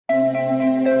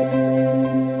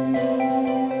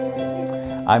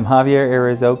I'm Javier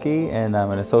Irazoqui, and I'm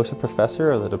an associate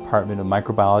professor of the Department of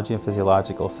Microbiology and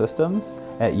Physiological Systems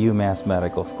at UMass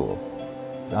Medical School.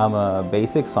 I'm a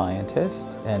basic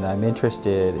scientist, and I'm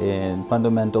interested in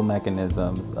fundamental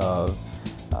mechanisms of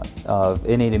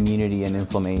innate immunity and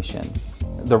inflammation.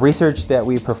 The research that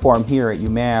we perform here at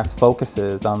UMass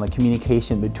focuses on the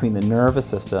communication between the nervous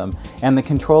system and the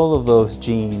control of those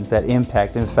genes that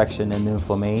impact infection and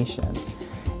inflammation.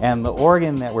 And the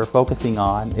organ that we're focusing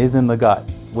on is in the gut,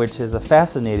 which is a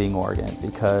fascinating organ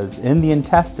because in the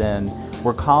intestine,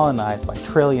 we're colonized by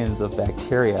trillions of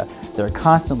bacteria that are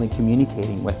constantly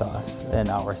communicating with us and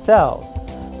our cells.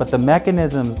 But the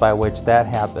mechanisms by which that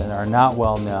happen are not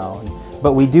well known.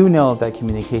 But we do know that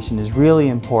communication is really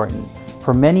important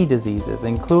for many diseases,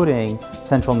 including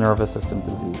central nervous system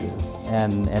diseases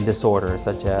and disorders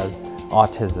such as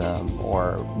autism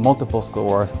or multiple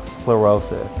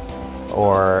sclerosis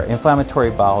or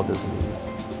inflammatory bowel disease.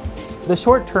 The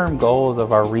short-term goals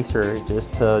of our research is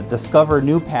to discover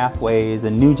new pathways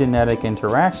and new genetic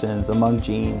interactions among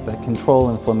genes that control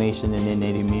inflammation and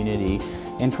innate immunity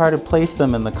and try to place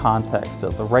them in the context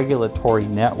of the regulatory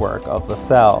network of the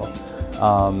cell,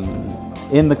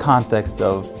 in the context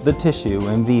of the tissue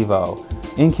in vivo,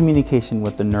 in communication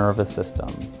with the nervous system.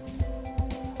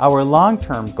 Our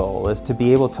long-term goal is to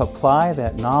be able to apply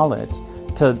that knowledge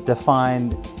to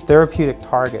define therapeutic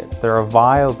targets that are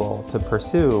viable to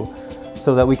pursue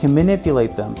so that we can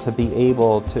manipulate them to be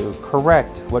able to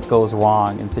correct what goes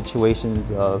wrong in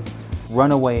situations of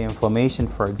runaway inflammation,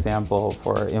 for example,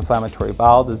 for inflammatory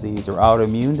bowel disease or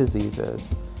autoimmune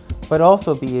diseases, but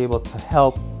also be able to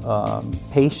help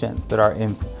patients that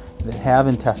have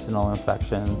intestinal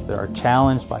infections, that are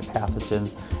challenged by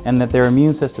pathogens, and that their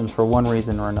immune systems, for one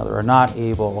reason or another, are not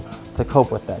able to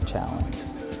cope with that challenge.